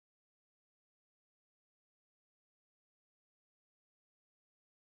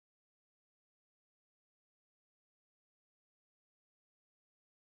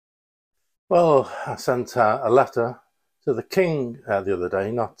Well, I sent a letter to the king the other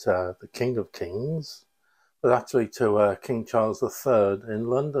day, not the King of Kings, but actually to King Charles III in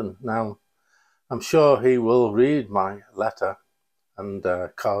London. Now, I'm sure he will read my letter and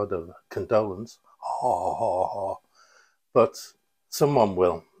card of condolence, but someone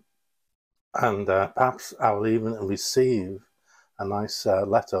will. And perhaps I'll even receive a nice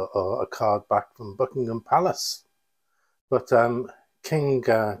letter or a card back from Buckingham Palace. But King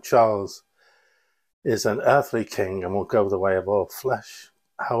Charles is an earthly king and will go the way of all flesh.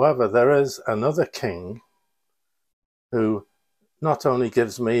 However, there is another king who not only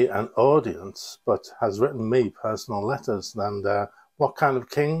gives me an audience, but has written me personal letters. And what kind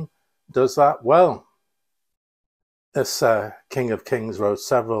of king does that? Well, this King of Kings wrote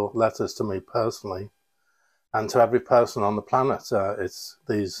several letters to me personally and to every person on the planet.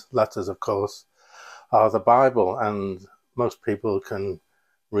 These letters, of course, are the Bible, and most people can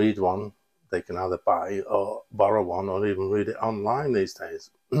read one. They can either buy or borrow one or even read it online these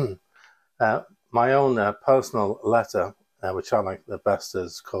days. My own personal letter, which I like the best,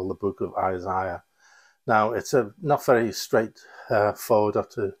 is called the Book of Isaiah. Now, it's not very straightforward up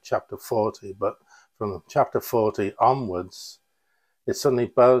to chapter 40, but from chapter 40 onwards, it suddenly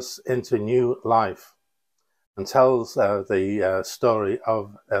bursts into new life and tells the story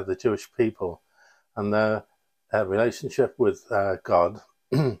of the Jewish people and their relationship with God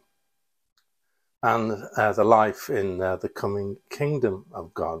and the life in the coming kingdom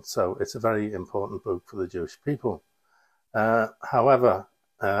of God. So it's a very important book for the Jewish people. However,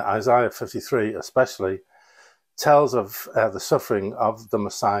 Isaiah 53 especially tells of the suffering of the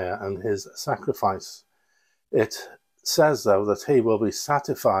Messiah and his sacrifice. It says, though, that he will be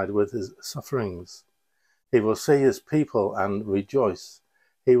satisfied with his sufferings. He will see his people and rejoice.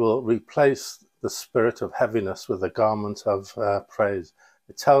 He will replace the spirit of heaviness with a garment of praise.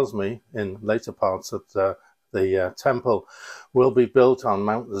 It tells me in later parts that the temple will be built on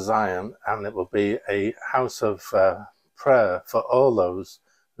Mount Zion, and it will be a house of prayer for all those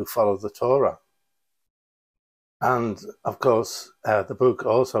who follow the Torah. And of course, the book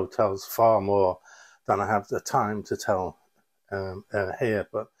also tells far more than I have the time to tell here.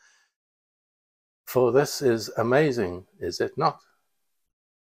 But for this is amazing, is it not?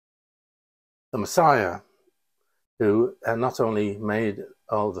 The Messiah, who not only made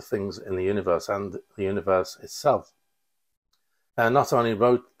all the things in the universe and the universe itself, not only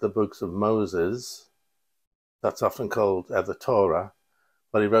wrote the books of Moses, that's often called the Torah,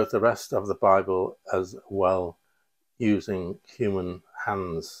 but he wrote the rest of the Bible as well, using human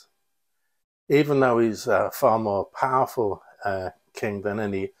hands. Even though he's a far more powerful king than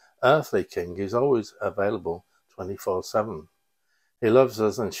any earthly king, he's always available 24/7. He loves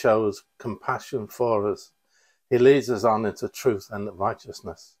us and shows compassion for us. He leads us on into truth and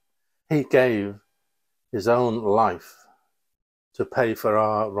righteousness. He gave his own life to pay for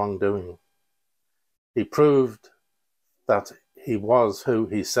our wrongdoing. He proved that he was who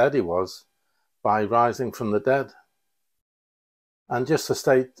he said he was by rising from the dead. And just to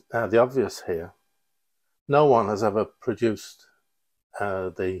state the obvious here, no one has ever produced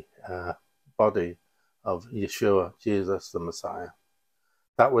the body of Yeshua, Jesus, the Messiah.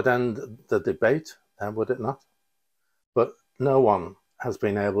 That would end the debate, would it not? But no one has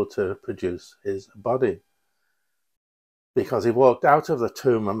been able to produce his body, because he walked out of the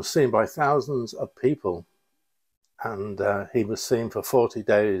tomb and was seen by thousands of people, and he was seen for 40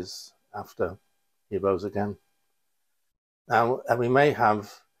 days after he rose again. Now, we may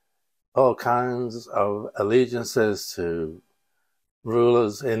have all kinds of allegiances to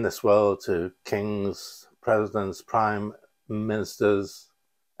rulers in this world, to kings, presidents, prime ministers,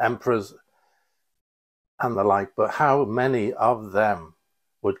 emperors, and the like, but how many of them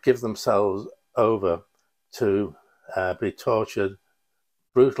would give themselves over to be tortured,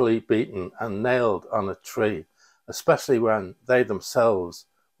 brutally beaten, and nailed on a tree, especially when they themselves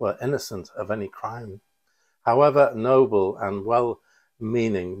were innocent of any crime? However noble and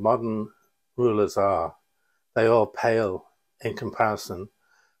well-meaning modern rulers are, they all pale in comparison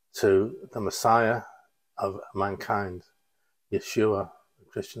to the Messiah of mankind, Yeshua.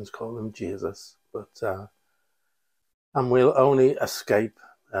 Christians call him Jesus, but and we'll only escape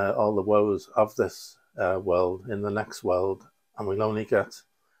all the woes of this world in the next world, and we'll only get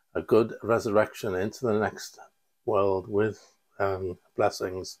a good resurrection into the next world with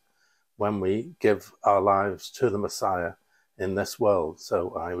blessings when we give our lives to the Messiah in this world.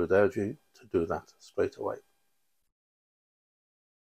 So I would urge you to do that straight away.